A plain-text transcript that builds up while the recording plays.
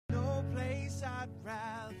I'd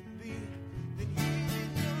rather be than here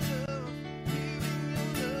in your love, here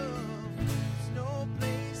in your love. There's no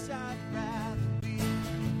place I'd rather be.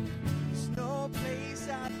 There's no place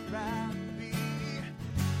I'd rather be.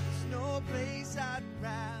 There's no place I'd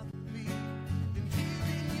rather be than here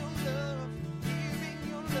in your love, here in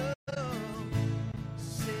your love.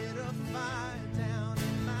 Set a fire down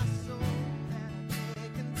in my soul that I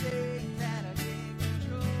can't contain, that I can't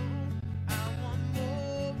control. I want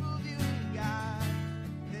more of you, God,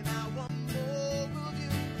 and I want more of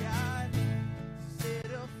you, God. Set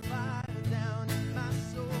a fire down in my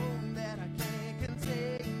soul that I can't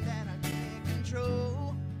contain, that I can't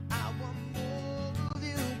control. I want more of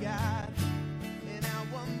you, God, and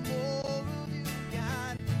I want more of you,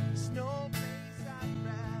 God. There's no place I'd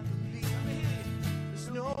rather be. There's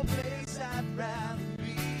no place I'd rather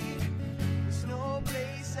be. There's no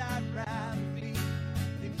place I'd rather be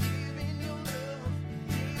than here in your love,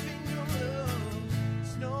 here in your love.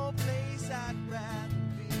 There's no place I'd rather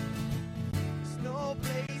be. There's no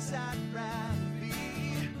place I'd rather be.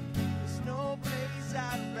 There's no place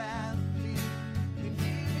I'd rather be than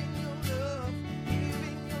here in your love, here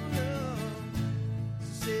in your love.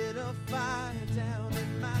 So set a fire down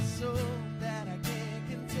in my soul that I can't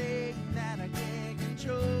contain, that I can't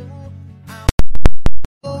control. I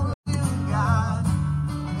want more of you, God,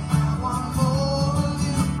 and I want more of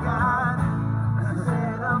you, God.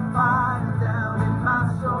 Set a fire down in my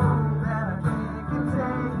soul that I can't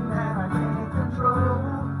contain, that I can't control.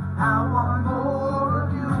 I want more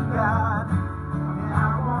of you, God, and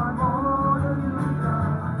I want more of you,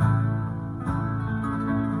 God.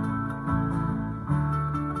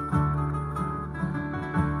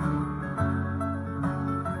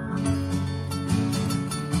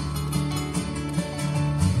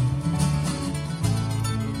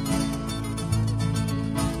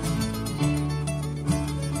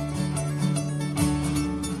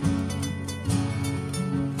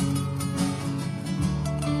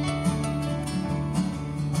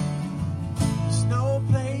 There's no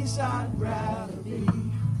place I'd rather be.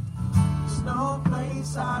 There's no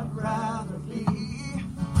place I'd rather be.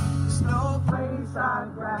 There's no place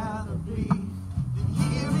I'd rather be than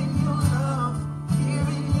here in your love, here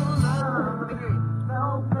in your love.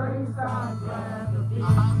 No place I'd rather be.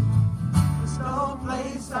 There's no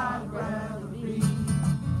place I'd rather be.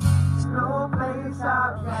 There's no place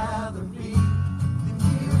I'd rather be than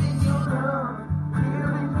here in your love,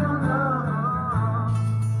 here in your love.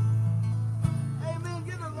 Amen.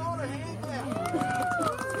 Give the Lord a hand clap.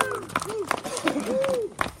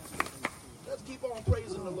 Let's keep on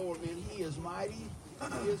praising the Lord, man. He is mighty.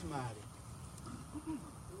 He is mighty.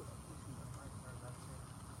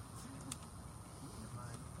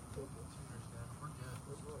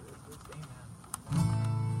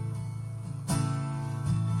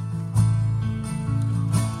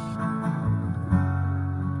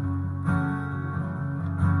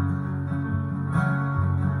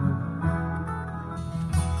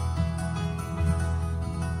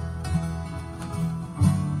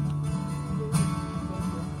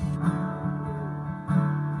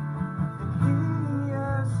 And he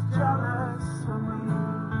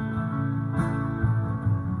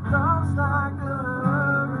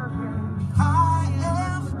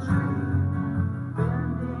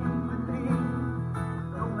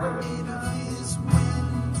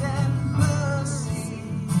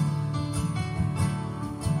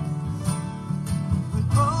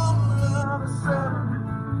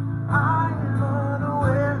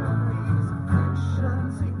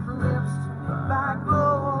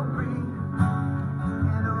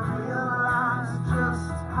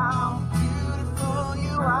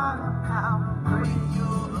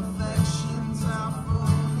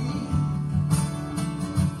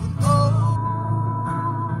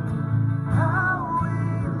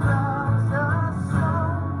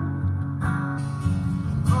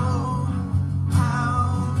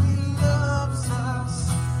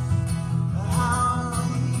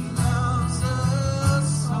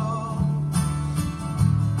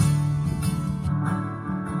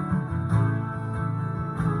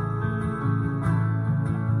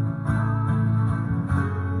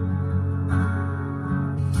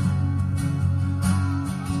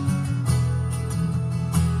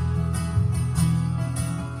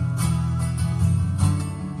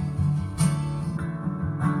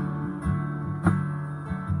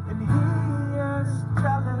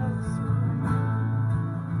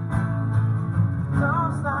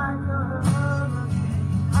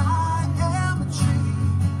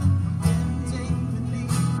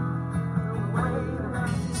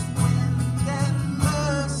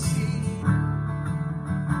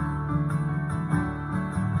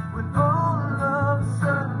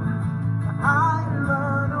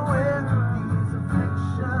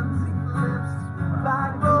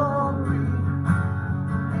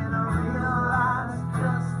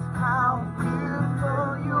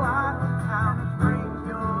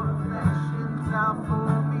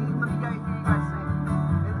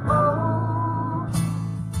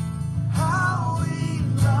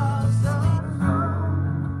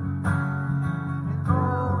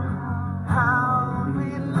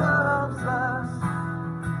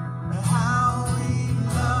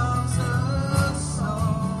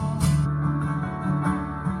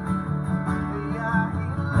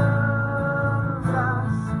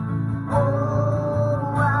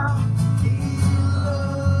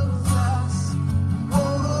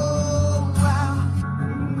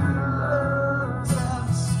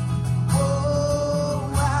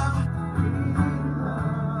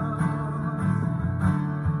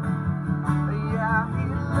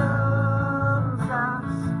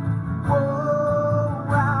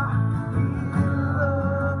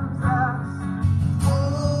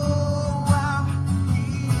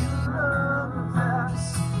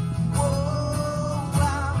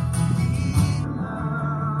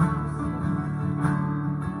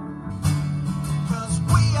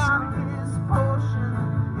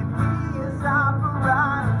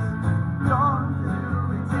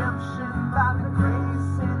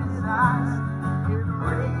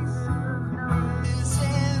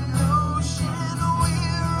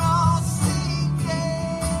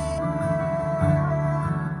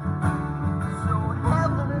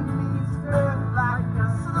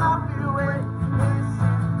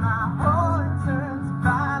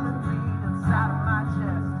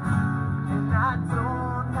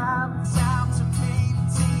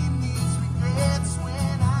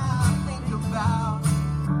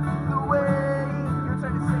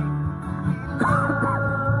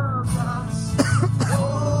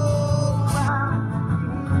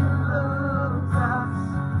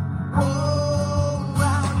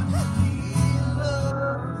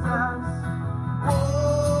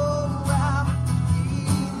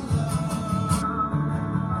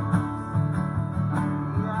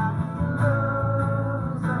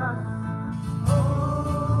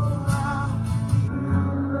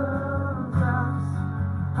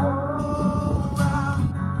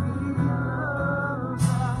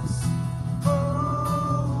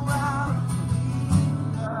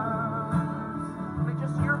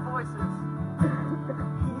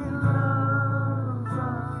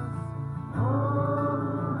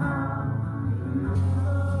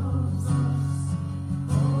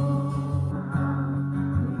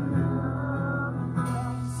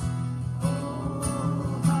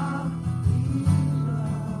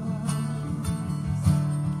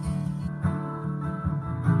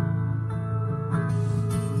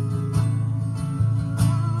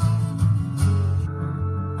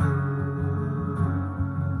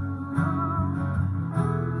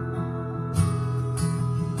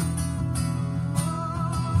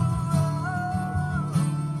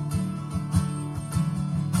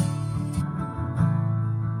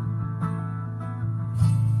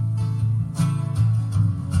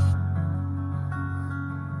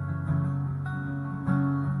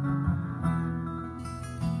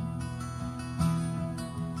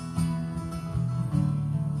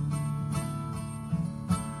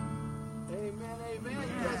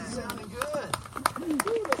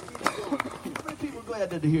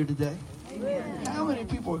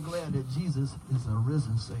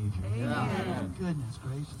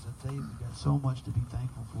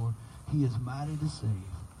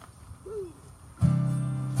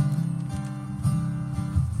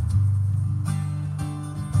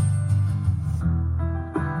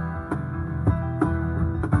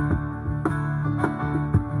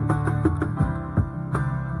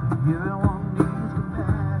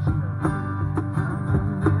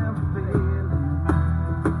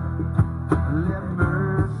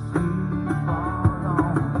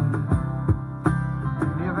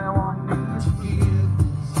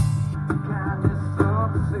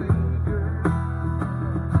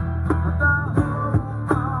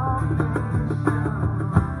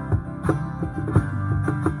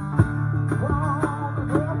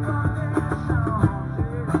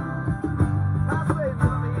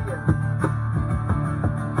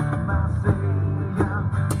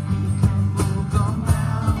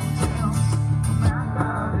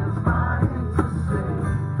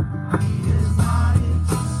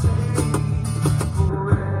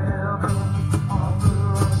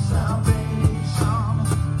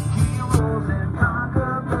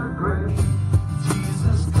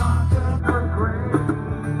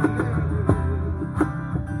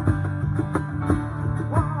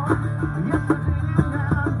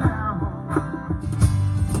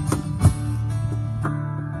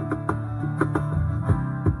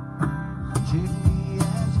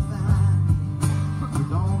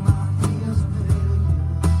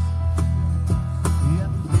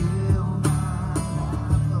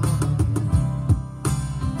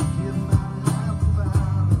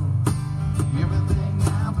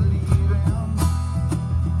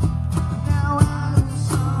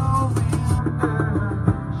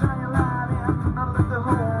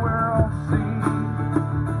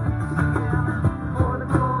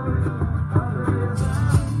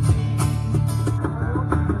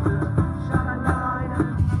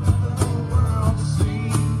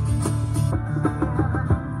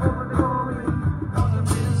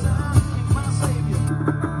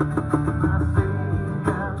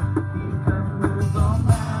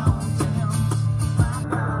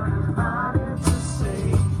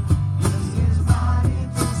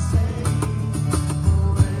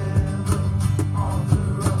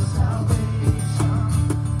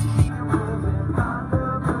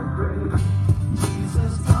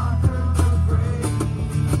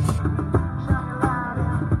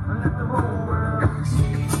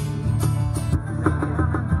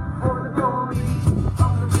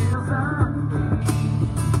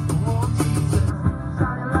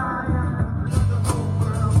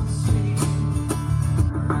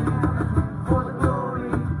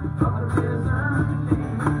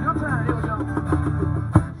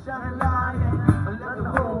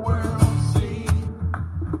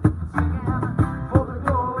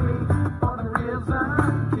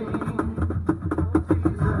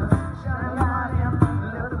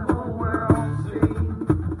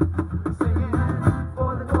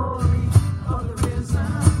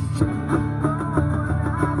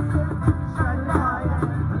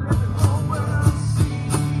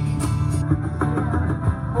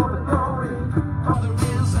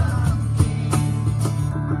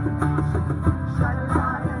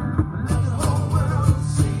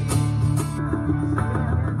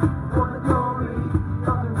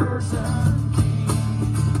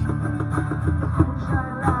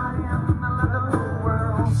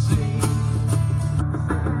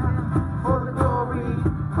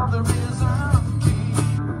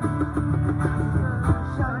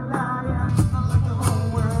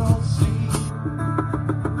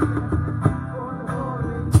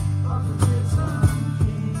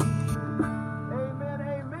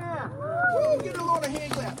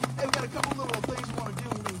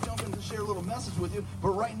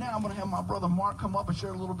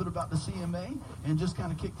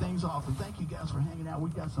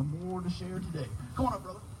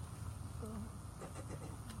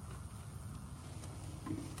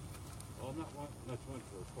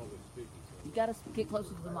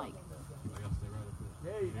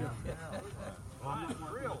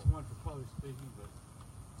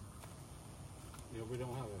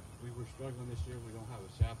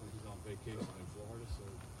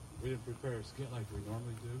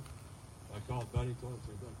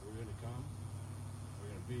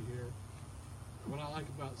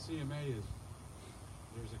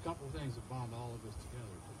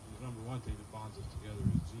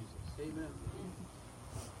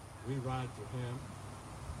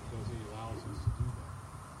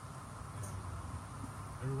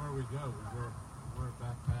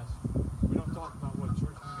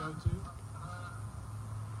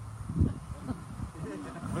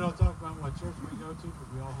We don't talk about what church we go to, but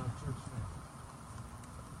we all have church family.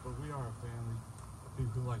 But we are a family of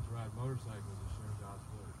people who like to ride motorcycles and share God's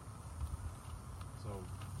word. So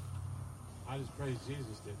I just praise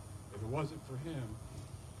Jesus that if it wasn't for him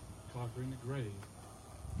conquering the grave,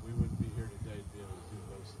 we wouldn't be here today to be able to do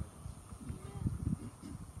those things.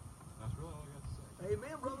 That's really all I got to say.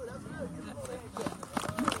 Amen, brother. That's good.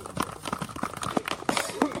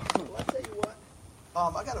 Well, I tell you what.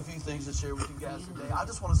 I got a few things to share with you guys today. I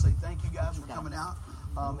just want to say thank you guys for coming out.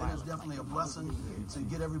 It is definitely a blessing to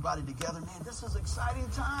get everybody together. Man, this is an exciting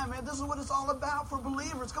time, man. This is what it's all about for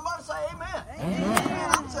believers. Come on and say amen. Amen. Man,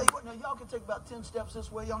 I'll tell you what, now y'all can take about 10 steps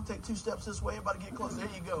this way. Y'all can take 2 steps this way. Everybody get close. There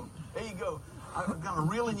you go. There you go. I'm kind of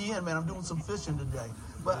reeling you in, man. I'm doing some fishing today.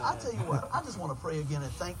 But I tell you what, I just want to pray again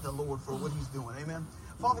and thank the Lord for what he's doing. Amen.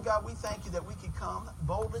 Father God, we thank you that we can come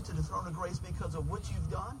boldly to the throne of grace because of what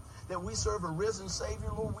you've done, that we serve a risen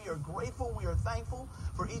Savior. Lord, we are grateful. We are thankful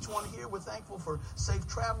for each one here. We're thankful for safe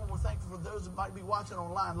travel. We're thankful for those who might be watching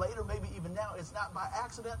online later, maybe even now. It's not by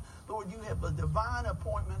accident. Lord, you have a divine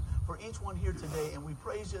appointment for each one here today, and we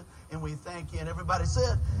praise you and we thank you. And everybody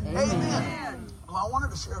said, amen. Well, I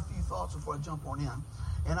wanted to share a few thoughts before I jump on in.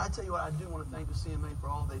 And I tell you what, I do want to thank the CMA for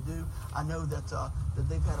all they do. I know that that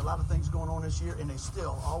they've had a lot of things going on this year, and they're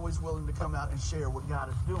still always willing to come out and share what God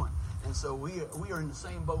is doing. And so we are in the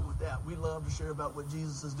same boat with that. We love to share about what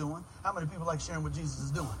Jesus is doing. How many people like sharing what Jesus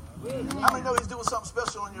is doing? Amen. How many know he's doing something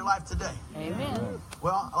special in your life today? Amen.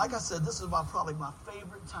 Well, like I said, this is probably my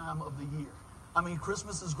favorite time of the year. I mean,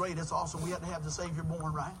 Christmas is great. It's awesome. We had to have the Savior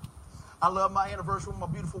born, right? I love my anniversary with my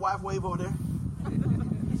beautiful wife. Wave over there.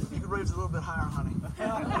 You can raise it a little bit higher, honey.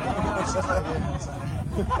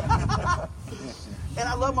 And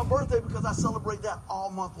I love my birthday because I celebrate that all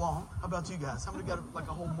month long. How about you guys? How many got like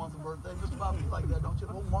a whole month of birthday? Just about you like that, don't you?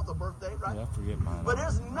 A whole month of birthday, right? Yeah, I forget mine. But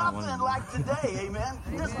there's nothing like today, amen?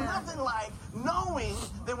 There's nothing like knowing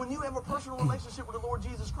that when you have a personal relationship with the Lord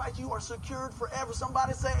Jesus Christ, you are secured forever.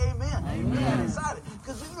 Somebody say amen. Amen. I'm excited.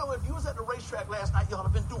 Because you know, if you was at the racetrack last night, y'all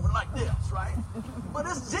have been doing like this, right? But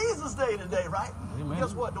it's Jesus' day today, right? Amen.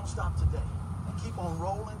 Guess what? Don't stop today. Keep on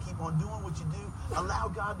rolling. Keep on doing what you do. Allow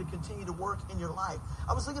God to continue to work in your life.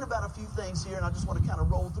 I was thinking about a few things here, and I just want to kind of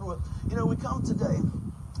roll through it. You know, we come today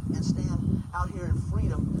and stand out here in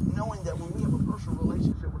freedom, knowing that when we have a personal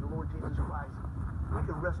relationship with the Lord Jesus Christ, we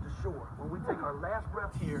can rest assured. When we take our last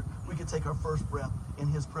breath here, we can take our first breath in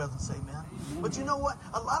his presence. Amen. But you know what?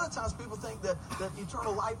 A lot of times people think that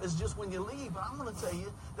eternal life is just when you leave. But I'm going to tell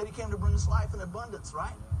you that he came to bring us life in abundance,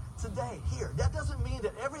 right? Today, here. That doesn't mean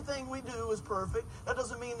that everything we do is perfect. That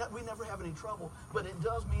doesn't mean that we never have any trouble. But it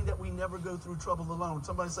does mean that we never go through trouble alone.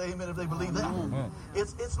 Somebody say amen if they believe that. Amen.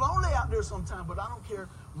 It's lonely out there sometimes, but I don't care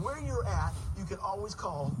where you're at, you can always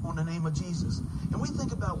call on the name of Jesus. And we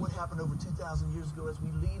think about what happened over 2,000 years ago as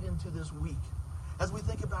we lead into this week. As we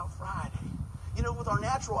think about Friday. You know, with our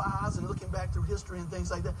natural eyes and looking back through history and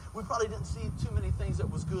things like that, we probably didn't see too many things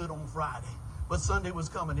that was good on Friday. But Sunday was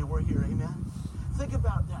coming and we're here. Amen. Think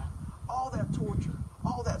about that. All that torture,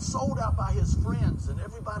 all that sold out by his friends and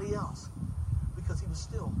everybody else because he was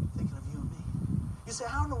still thinking of you and me. You say,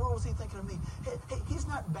 how in the world was he thinking of me? Hey, he's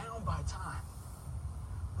not bound by time,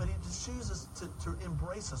 but he just chooses to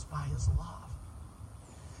embrace us by his love.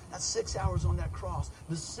 That's 6 hours on that cross.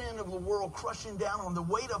 The sin of the world crushing down on the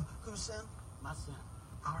weight of whose sin? My sin,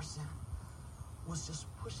 our sin, was just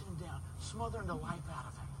pushing him down, smothering the life out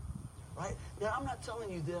of him. Right? Now, I'm not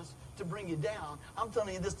telling you this to bring you down. I'm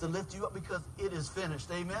telling you this to lift you up because it is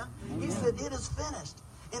finished. Amen? He said, it is finished.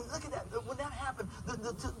 And look at that. When that happened,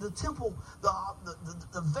 the temple,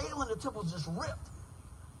 the veil in the temple just ripped.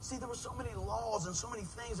 See, there were so many laws and so many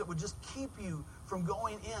things that would just keep you from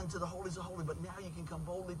going into the holies of holies. But now you can come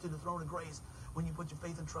boldly to the throne of grace when you put your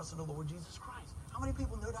faith and trust in the Lord Jesus Christ. How many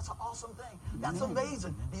people know that's an awesome thing? That's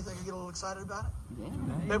amazing. Do you think I get a little excited about it?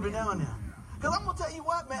 Yeah. Every now and then. Because I'm going to tell you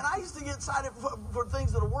what, man, I used to get excited for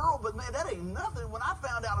things of the world, but, man, that ain't nothing. When I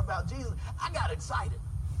found out about Jesus, I got excited.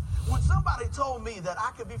 When somebody told me that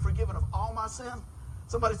I could be forgiven of all my sin,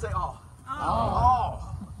 somebody say, oh.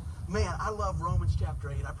 Man, I love Romans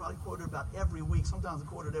chapter 8. I probably quote it about every week. Sometimes I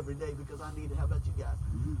quote it every day because I need it. How about you guys?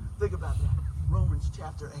 Think about that. Romans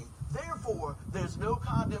chapter 8. Therefore, there's no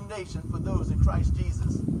condemnation for those in Christ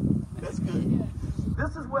Jesus. That's good.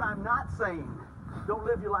 This is what I'm not saying. Don't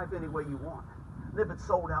live your life any way you want. Live it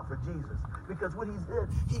sold out for Jesus. Because what he did,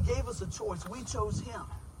 he gave us a choice. We chose him.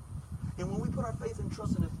 And when we put our faith and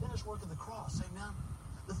trust in the finished work of the cross, amen,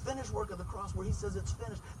 the finished work of the cross where he says it's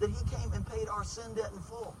finished, that he came and paid our sin debt in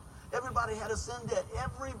full. Everybody had a sin debt.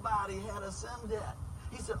 Everybody had a sin debt.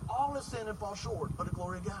 He said all is sin and fall short of the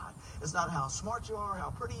glory of God. It's not how smart you are, how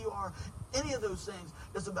pretty you are. any of those things.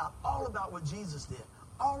 It's all about what Jesus did.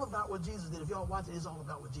 All about what Jesus did. If y'all watch it, it's all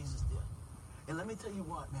about what Jesus did. And let me tell you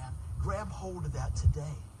what, man, grab hold of that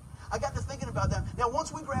today. I got to thinking about that. Now,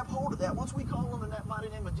 once we grab hold of that, once we call on in that mighty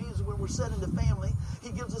name of Jesus, when we're set into family,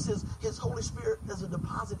 he gives us his Holy Spirit as a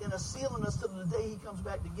deposit in us, sealing us till the day he comes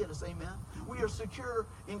back to get us. Amen? We are secure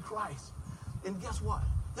in Christ. And guess what?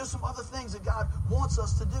 There's some other things that God wants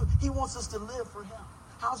us to do. He wants us to live for him.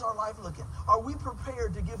 How's our life looking? Are we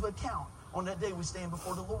prepared to give account on that day we stand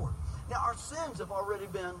before the Lord? Now, our sins have already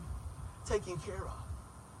been taken care of.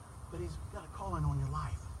 But he's got a calling on your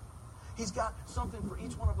life. He's got something for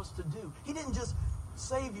each one of us to do. He didn't just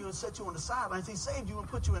save you and set you on the sidelines. He saved you and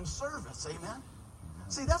put you in service. Amen?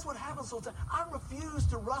 See, that's what happens sometimes. I refuse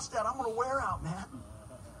to rust out. I'm going to wear out, man.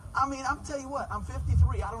 I mean, I'm telling you what, I'm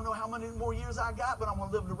 53. I don't know how many more years I got, but I'm going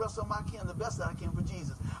to live the rest of my can the best that I can for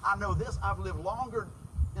Jesus. I know this. I've lived longer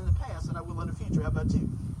in the past than I will in the future. How about you?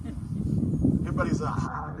 Everybody's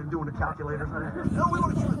they're doing the calculators. No, we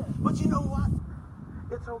want to keep it. But you know what?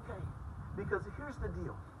 It's okay. Because here's the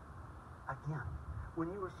deal. Again, when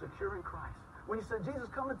you were secure in Christ, when you said, Jesus,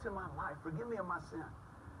 come into my life, forgive me of my sin.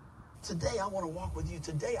 Today, I want to walk with you.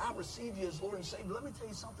 Today, I receive you as Lord and Savior. Let me tell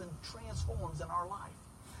you something transforms in our life.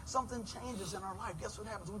 Something changes in our life. Guess what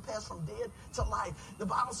happens? We pass from dead to life. The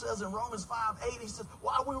Bible says in Romans 5:8, he says,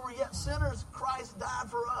 while we were yet sinners, Christ died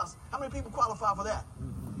for us. How many people qualify for that?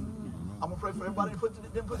 I'm going to pray for everybody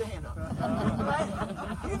that didn't put their hand up. Right?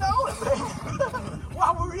 You know it, man.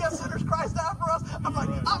 While we were yet sinners, Christ died for us. I'm like,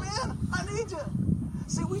 I'm in. I need you.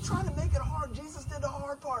 See, we try to make it hard. Jesus did the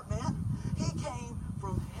hard part, man. He came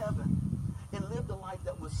from heaven and lived a life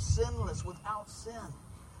that was sinless, without sin.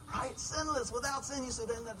 Right? Sinless, without sin. You said,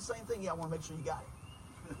 isn't that the same thing? Yeah, I want to make sure you got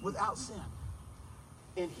it. Without sin.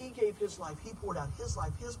 And he gave his life. He poured out his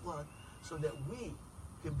life, his blood, so that we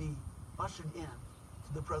could be ushered in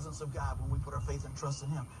the presence of God when we put our faith and trust in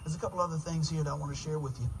him. There's a couple other things here that I want to share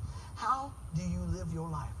with you. How do you live your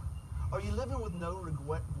life? Are you living with no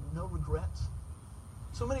regrets?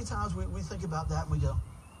 So many times we think about that and we go,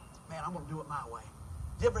 man, I'm going to do it my way.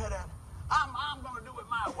 Do you ever had that? I'm going to do it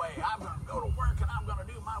my way. I'm going to go to work and I'm going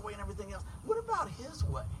to do it my way and everything else. What about his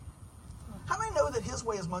way? How many know that his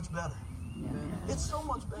way is much better? Yeah. It's so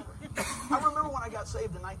much better. I remember when I got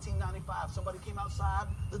saved in 1995, somebody came outside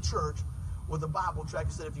the church with a Bible tract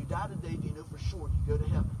and said, if you die today, do you know for sure you go to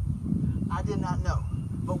heaven? I did not know.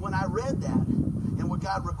 But when I read that and what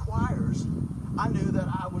God requires, I knew that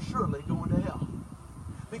I was surely going to hell.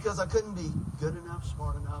 Because I couldn't be good enough,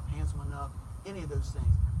 smart enough, handsome enough, any of those things.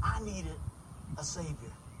 I needed a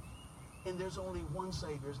Savior. And there's only one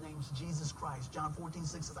Savior. His name is Jesus Christ. John 14:6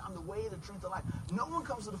 says, I'm the way, the truth, the life. No one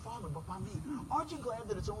comes to the Father but by me. Aren't you glad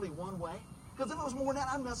that it's only one way? Because if it was more than that,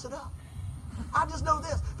 I'd mess it up. I just know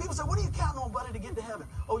this. People say, what are you counting on, buddy, to get to heaven?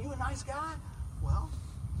 Oh, you a nice guy? Well,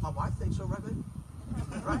 my wife thinks so, right, baby?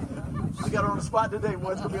 Right? I got her on the spot today.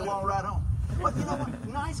 Boy, it's going to be a long ride home. But you know what?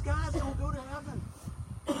 Nice guys don't go to heaven.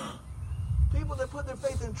 People that put their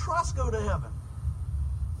faith in trust go to heaven.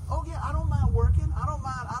 Oh, yeah, I don't mind working. I don't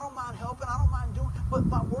mind helping. I don't mind doing. But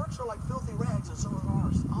my works are like filthy rags, and some of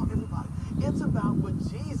ours. Oh, everybody. It's about what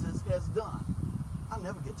Jesus has done. I'll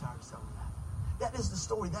never get tired of telling that. That is the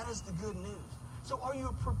story. That is the good news. So are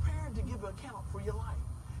you prepared to give an account for your life?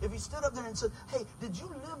 If he stood up there and said, hey, did you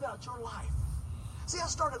live out your life? See, I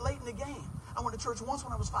started late in the game. I went to church once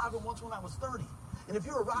when I was 5 and once when I was 30. And if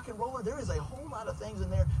you're a rock and roller, there is a whole lot of things in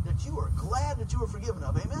there that you are glad that you were forgiven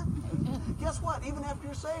of. Amen? Guess what? Even after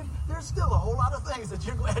you're saved, there's still a whole lot of things that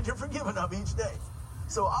you're glad you're forgiven of each day.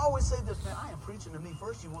 So I always say this, man, I am preaching to me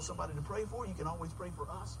first. You want somebody to pray for? You can always pray for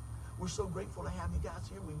us. We're so grateful to have you guys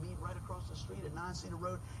here. We meet right across the street at 9 Cedar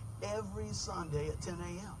Road every Sunday at 10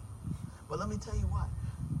 a.m. But let me tell you what.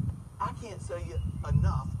 I can't tell you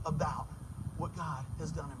enough about what God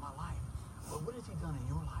has done in my life. But what has he done in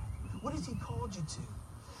your life? What has he called you to?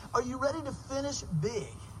 Are you ready to finish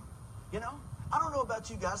big? You know? I don't know about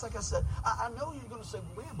you guys. Like I said, I know you're going to say,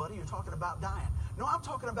 well, yeah, buddy, you're talking about dying. No, I'm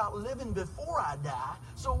talking about living before I die.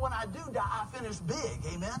 So when I do die, I finish big.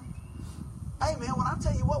 Amen? Hey, man, when I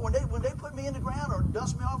tell you what, when they put me in the ground or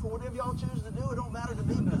dust me off or whatever y'all choose to do, it don't matter to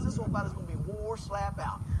me because this one body's going to be wore slap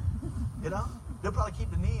out. You know? They'll probably keep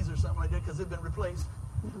the knees or something like that because they've been replaced.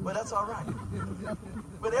 But that's all right.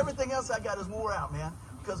 But everything else I got is wore out, man.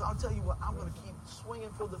 Because I'll tell you what, I'm going to keep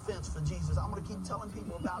swinging for the fence for Jesus. I'm going to keep telling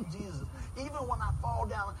people about Jesus. Even when I fall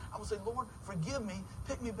down, I will say, Lord, forgive me.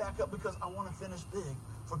 Pick me back up because I want to finish big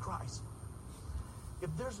for Christ.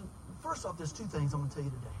 First off, there's two things I'm going to tell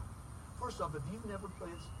you today. First off, if you've never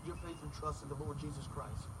placed your faith and trust in the Lord Jesus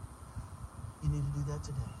Christ, you need to do that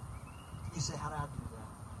today. You say, how do I do that?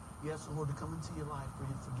 You ask the Lord to come into your life for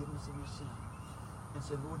His forgiveness of your sin. And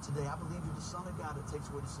say, Lord, today I believe you're the Son of God that takes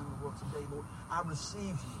away the sin of the world. Today, Lord, I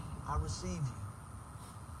receive you. I receive you.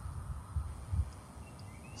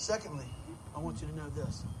 Secondly, I want you to know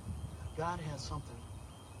this. God has something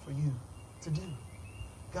for you to do.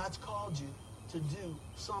 God's called you to do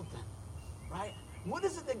something, right? What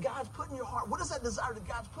is it that God's put in your heart? What is that desire that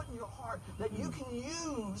God's put in your heart that you can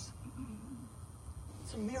use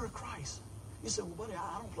to mirror Christ? You say, well, buddy,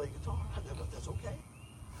 I don't play guitar. That's okay.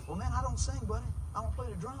 Well, man, I don't sing, buddy. I don't play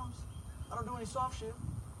the drums. I don't do any soft shoe.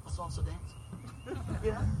 I salsa dance.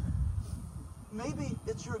 You know? Maybe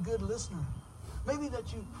it's you're a good listener. Maybe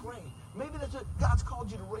that you pray. Maybe that God's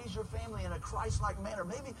called you to raise your family in a Christ-like manner.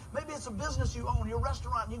 Maybe it's a business you own, your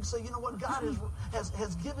restaurant, and you can say, you know what, God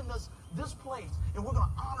has given us this place, and we're going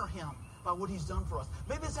to honor Him by what He's done for us.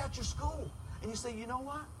 Maybe it's at your school, and you say, you know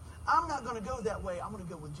what, I'm not going to go that way. I'm going to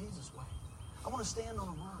go with Jesus' way. I want to stand on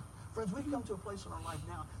the Word. Friends, we've come to a place in our life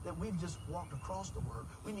now that we've just walked across the Word.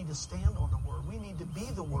 We need to stand on the Word. We need to be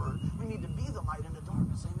the Word. We need to be the light in the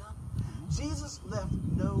darkness. Amen? Jesus left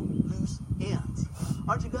no loose ends.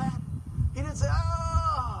 Aren't you glad? He didn't say,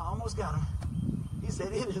 oh, almost got him. He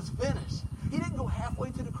said, it is finished. He didn't go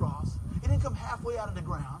halfway to the cross. He didn't come halfway out of the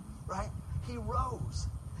ground, right? He rose.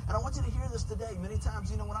 And I want you to hear this today. Many times,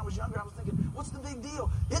 you know, when I was younger, I was thinking, what's the big deal?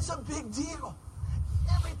 It's a big deal.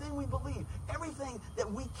 Everything we believe, everything that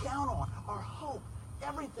we count on, our hope,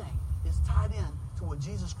 everything is tied in to what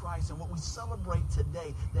Jesus Christ and what we celebrate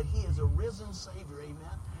today, that He is a risen Savior.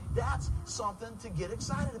 Amen? That's something to get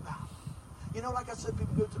excited about. You know, like I said,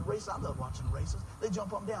 people go to the race. I love watching the races. They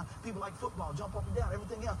jump up and down. People like football, jump up and down,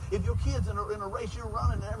 everything else. If your kid's in a race, you're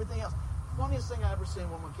running and everything else. Funniest thing I ever seen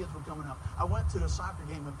when my kids were coming up, I went to the soccer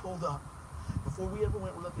game and pulled up. Before we ever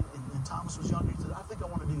went, we're looking, and Thomas was younger. He said, I think I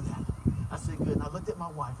want to do that. I said, good. And I looked at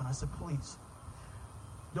my wife and I said, please,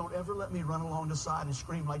 don't ever let me run along the side and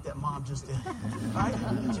scream like that mom just did. Right?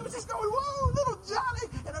 She was just going, whoa, little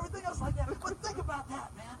Johnny, and everything else like that. But think about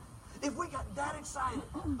that, man. If we got that excited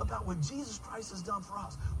about what Jesus Christ has done for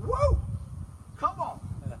us, whoa, come on.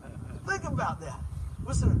 Think about that.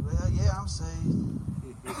 Listen, well, yeah, I'm saved.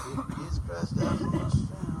 Jesus Christ died for my sins.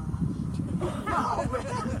 No,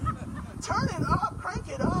 man. Turn it up, crank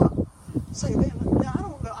it up. Say, man, now I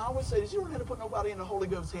don't know. I always say this. You don't have to put nobody in the Holy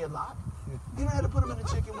Ghost headlock. You don't have to put them in a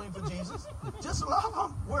chicken wing for Jesus. Just love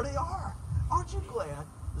them where they are. Aren't you glad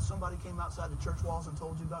that somebody came outside the church walls and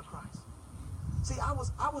told you about Christ? See, I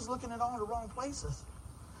was looking at all the wrong places.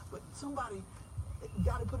 But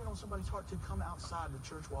God had put it on somebody's heart to come outside the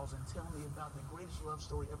church walls and tell me about the greatest love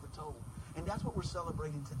story ever told. And that's what we're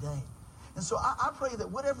celebrating today. And so I pray that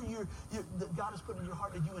whatever that God has put in your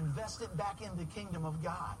heart, that you invest it back in the kingdom of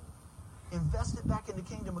God. Invest it back in the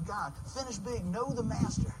kingdom of God. Finish big. Know the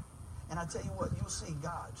Master. And I tell you what, you'll see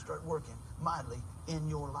God start working mightily in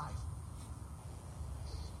your life.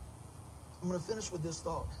 I'm going to finish with this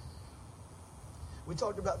thought. We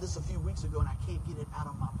talked about this a few weeks ago, and I can't get it out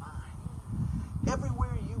of my mind.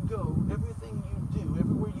 Everywhere you go, everything you do,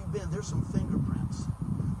 everywhere you've been, there's some fingerprints.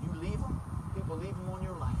 You leave them, people leave them on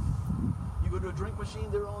your life. You go to a drink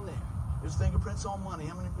machine, they're on there. There's fingerprints on money.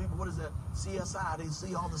 How many people, what is that? CSI, they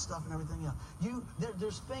see all the stuff and everything else.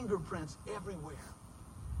 There's fingerprints everywhere.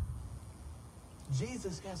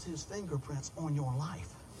 Jesus has His fingerprints on your life.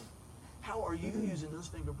 How are you using those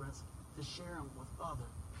fingerprints to share them with other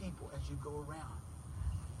people as you go around?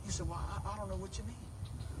 You say, well, I don't know what you mean.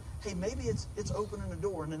 Hey, maybe it's opening the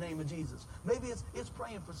door in the name of Jesus. Maybe it's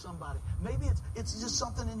praying for somebody. Maybe it's just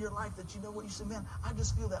something in your life that you know what you say, man, I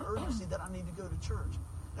just feel that urgency that I need to go to church.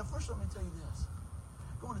 Now, first let me tell you this.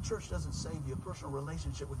 Going to church doesn't save you. A personal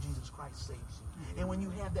relationship with Jesus Christ saves you. And when you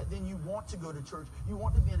have that, then you want to go to church. You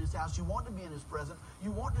want to be in His house. You want to be in His presence.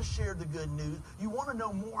 You want to share the good news. You want to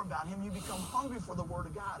know more about Him. You become hungry for the Word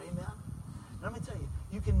of God. Amen? And let me tell you,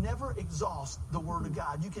 you can never exhaust the Word of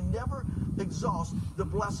God. You can never exhaust the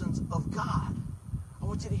blessings of God. I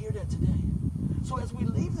want you to hear that today. So as we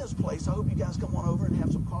leave this place, I hope you guys come on over and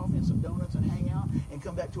have some coffee and some donuts and hang out and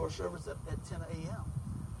come back to our service at 10 a.m.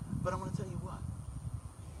 But I'm going to tell you what.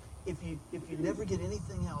 If you never get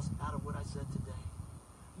anything else out of what I said today,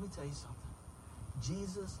 let me tell you something.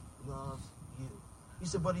 Jesus loves you. You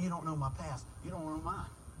said, buddy, you don't know my past. You don't know mine.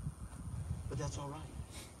 But that's all right.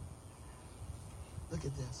 Look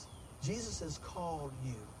at this. Jesus has called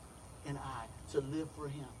you and I to live for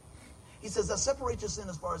Him. He says, I separate your sin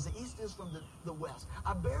as far as the east is from the west.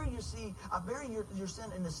 I bury your sin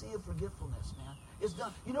in the sea of forgetfulness, man. It's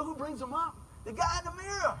done. You know who brings them up? The guy in the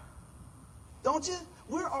mirror. Don't you?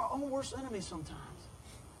 We're our own worst enemies sometimes.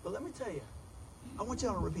 But let me tell you, I want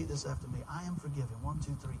y'all to repeat this after me. I am forgiven. 1,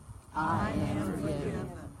 2, 3. I am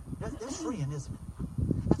forgiven. That's freeing, isn't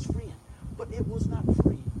it? That's freeing. But it was not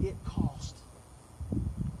free. It cost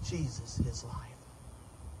Jesus his life.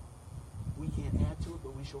 We can't add to it,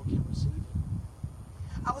 but we sure can receive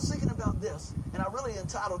it. I was thinking about this, and I really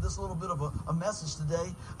entitled this a little bit of a message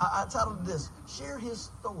today. I titled this, Share His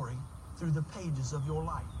Story Through the Pages of Your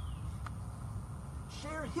Life.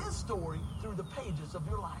 Share His story through the pages of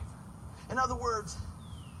your life. In other words,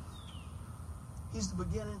 He's the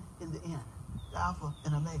beginning and the end, the Alpha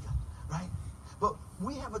and Omega, right? But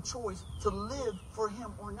we have a choice to live for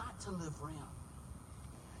Him or not to live for Him.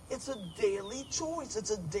 It's a daily choice.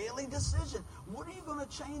 It's a daily decision. What are you going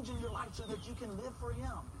to change in your life so that you can live for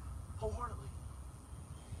Him wholeheartedly?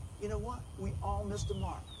 You know what? We all miss the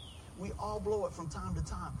mark. We all blow it from time to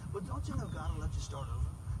time. But don't you know God will let you start over?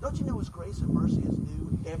 Don't you know His grace and mercy is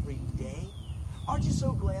new every day? Aren't you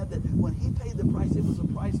so glad that when He paid the price, it was a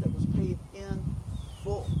price that was paid in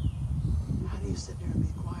full? How do you sit there and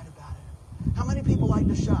be quiet about it? How many people like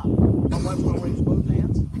to shop? My wife's going to raise both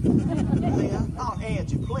hands. Yeah? Oh,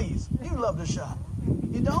 Angie, please. You love to shop.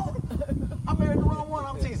 You don't? I married the wrong one.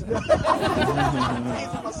 I'm teasing. Teasing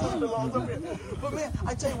my sister-in-law's up here. But man,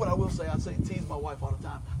 I tell you what I will say. I tease my wife all the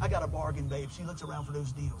time. I got a bargain, babe. She looks around for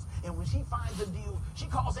those deals. And when she finds a deal, she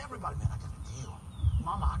calls everybody. Man, I got a deal.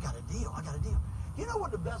 Mama, I got a deal. I got a deal. You know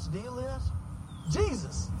what the best deal is?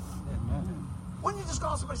 Jesus. Amen. When you just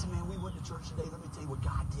call somebody and say, man, we went to church today. Let me tell you what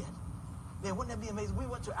God did. Man, wouldn't that be amazing? We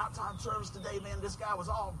went to outside service today, man. This guy was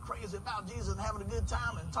all crazy about Jesus and having a good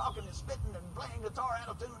time and talking and spitting and playing guitar out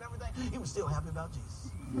of tune and everything. He was still happy about Jesus.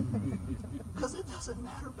 Because it doesn't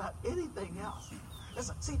matter about anything else.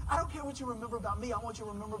 See, I don't care what you remember about me. I want you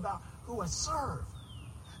to remember about who I serve.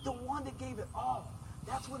 The one that gave it all.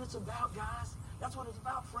 That's what it's about, guys. That's what it's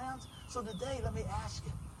about, friends. So today, let me ask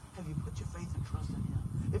you, have you put your faith and trust in Him?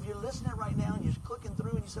 If you're listening right now and you're clicking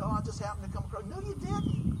through and you say, oh, I just happened to come across. No, you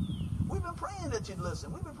didn't. We've been praying that you'd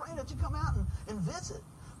listen. We've been praying that you come out and visit.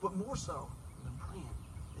 But more so, we've been praying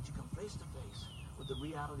that you come face to face with the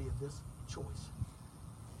reality of this choice.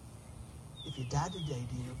 If you died today,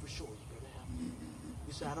 do you know for sure you go to heaven?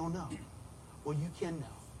 You say, I don't know. Well, you can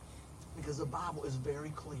know. Because the Bible is very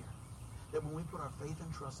clear that when we put our faith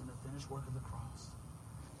and trust in the finished work of the cross,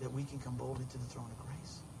 that we can come boldly to the throne of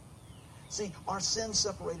grace. See, our sins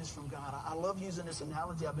separate us from God. I love using this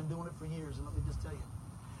analogy. I've been doing it for years, and let me just tell you.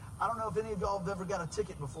 I don't know if any of y'all have ever got a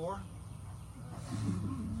ticket before.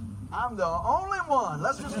 I'm the only one.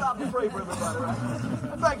 Let's just stop and pray for everybody, right?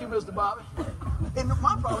 Thank you, Mr. Bobby. And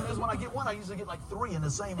my problem is when I get one, I usually get like 3 in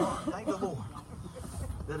the same month. Thank the Lord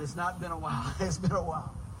that it's not been a while. It's been a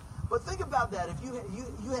while. But think about that. If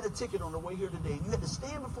you had a ticket on the way here today, and you had to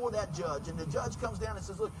stand before that judge, and the judge comes down and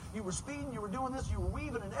says, look, you were speeding, you were doing this, you were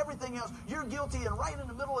weaving, and everything else. You're guilty, and right in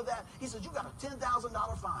the middle of that, he says, you got a $10,000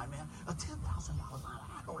 fine, man. A $10,000 fine.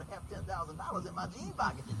 I don't have $10,000 in my jean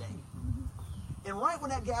pocket today. And right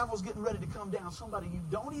when that gavel's getting ready to come down, somebody you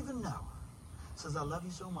don't even know says, I love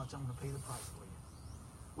you so much, I'm going to pay the price for you.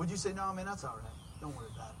 Would you say, no, man, that's all right. Don't worry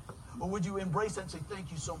about it. Or would you embrace that and say, thank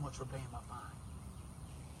you so much for paying my fine?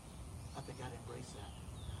 I think I'd embrace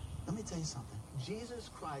that. Let me tell you something. Jesus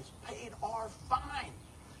Christ paid our fine.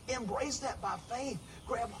 Embrace that by faith.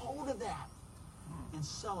 Grab hold of that. And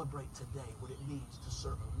celebrate today what it means to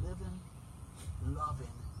serve a living, loving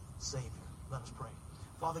Savior. Let us pray.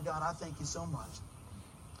 Father God, I thank you so much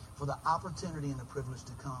for the opportunity and the privilege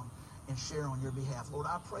to come and share on your behalf. Lord,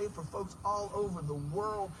 I pray for folks all over the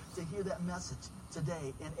world to hear that message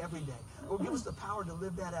today and every day. Lord, give us the power to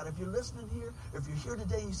live that out. If you're listening here, or if you're here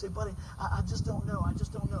today and you say, buddy, I just don't know. I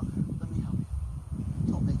just don't know. Let me help you.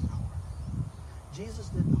 Don't make it hard. Jesus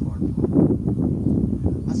did the hard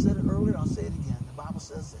part. I said it earlier, I'll say it again. The Bible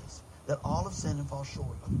says this, that all have sinned and fall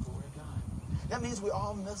short of the glory of God. That means we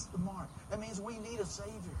all missed the mark. That means we need a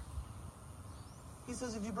Savior. He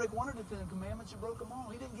says if you break one of the 10 commandments, you broke them all.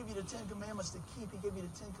 He didn't give you the 10 commandments to keep. He gave you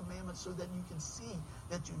the 10 commandments so that you can see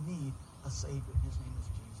that you need a Savior. His name is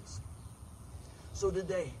Jesus. So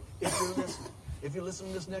today, if you're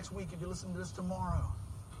listening to this next week, if you're listening to this tomorrow,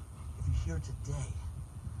 if you're here today,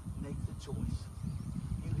 make the choice.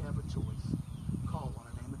 You have a choice. Call on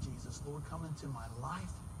the name of Jesus. Lord, come into my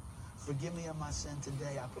life. Forgive me of my sin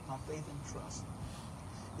today. I put my faith and trust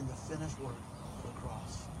in the finished work of the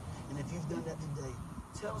cross. And if you've done that today,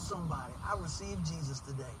 tell somebody, I received Jesus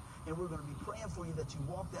today. And we're going to be praying for you that you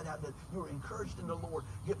walk that out, that you're encouraged in the Lord.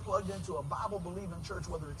 Get plugged into a Bible-believing church,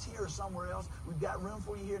 whether it's here or somewhere else. We've got room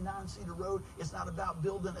for you here, 9 Cedar Road. It's not about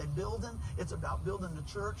building a building. It's about building the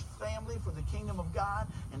church family for the kingdom of God.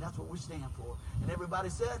 And that's what we stand for. And everybody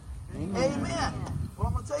said, Amen. Amen. Well,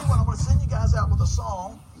 I'm going to tell you what. I'm going to send you guys out with a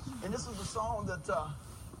song. And this is a song that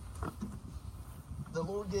the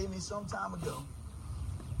Lord gave me some time ago.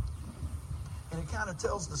 And it kind of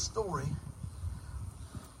tells the story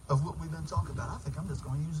of what we've been talking about. I think I'm just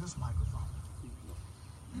going to use this microphone.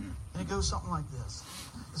 And it goes something like this.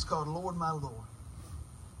 It's called Lord, My Lord.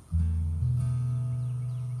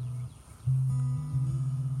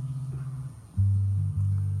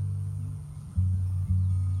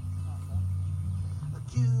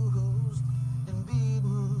 Accused and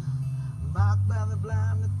beaten, mocked by the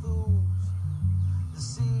blind and fools,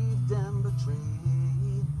 deceived and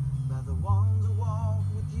betrayed by the ones who walk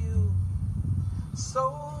with you,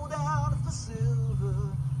 sold out for silver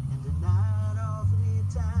and denied all 3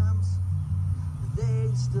 times. They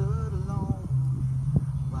stood alone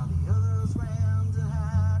while the others ran to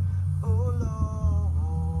hide. Oh Lord,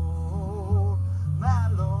 my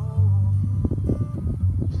Lord.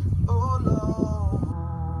 Oh Lord,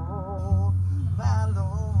 my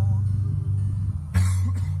Lord.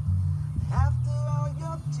 After all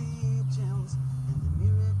your teachings and the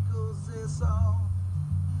miracles they saw,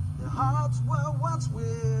 their hearts were once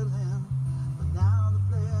willing, but now the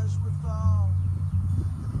flesh would fall.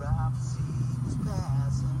 The prophecy was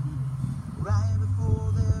passing right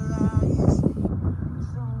before their eyes.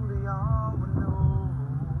 Soon they all would know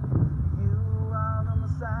you are the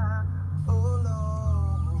Messiah. Oh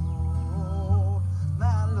Lord,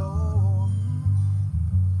 my Lord.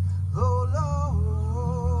 Oh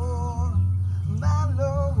Lord, my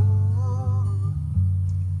Lord.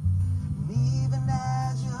 And even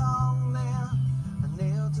as you hung there,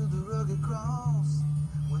 nailed to the rugged cross,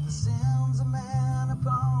 with the sins of man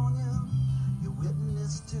upon you, you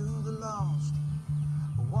witnessed to the lost.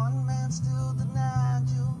 One man still denied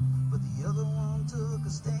you, but the other one took a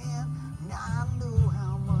stand. Now I know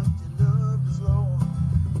how much you loved us, Lord,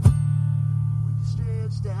 when you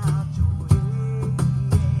stretched out your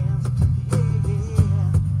hands.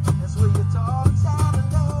 Yeah, that's where you taught us how to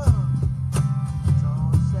love,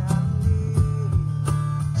 taught us how to live,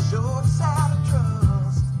 showed us how to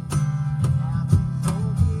trust, how to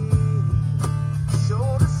forgive,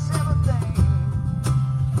 showed us everything.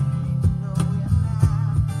 You know it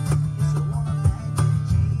now. Yes, I want to thank you,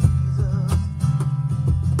 Jesus.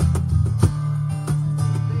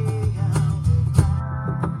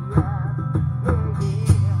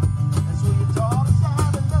 That's where you taught us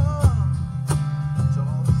how to love,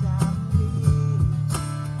 taught us how to live,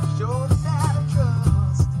 showed us how to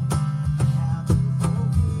trust, how to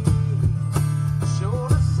forgive,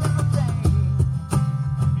 showed us everything.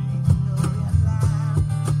 You know it now.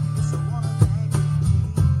 Yes, I want to thank you,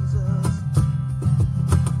 Jesus.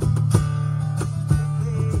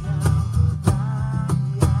 Lay down the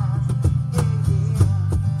barriers,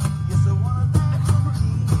 Yes, I want to thank you,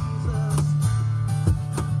 Jesus,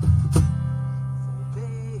 for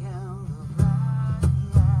paying the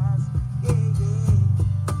price.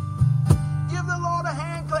 Give the Lord a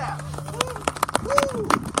hand clap. Woo!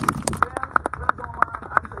 Friends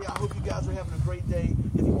online, I tell you, I hope you guys are having a great day.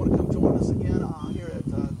 If you want to come join us again here at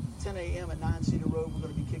 10 a.m. at 9 Cedar Road, we're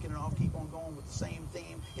going to be kicking it off. Keep on going with the same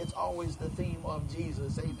theme. It's always the theme of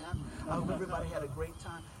Jesus. Amen. I hope everybody had a great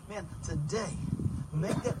time. Man, today,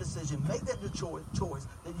 make that decision, make that choice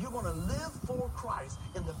that you're going to live for Christ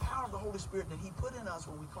in the power of the Holy Spirit that He put in us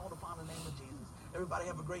when we called upon the name of Jesus. Everybody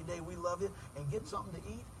have a great day. We love you. And get something to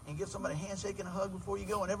eat and give somebody a handshake and a hug before you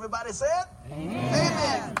go. And everybody said, Amen.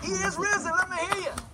 Amen. He is risen. Let me hear you.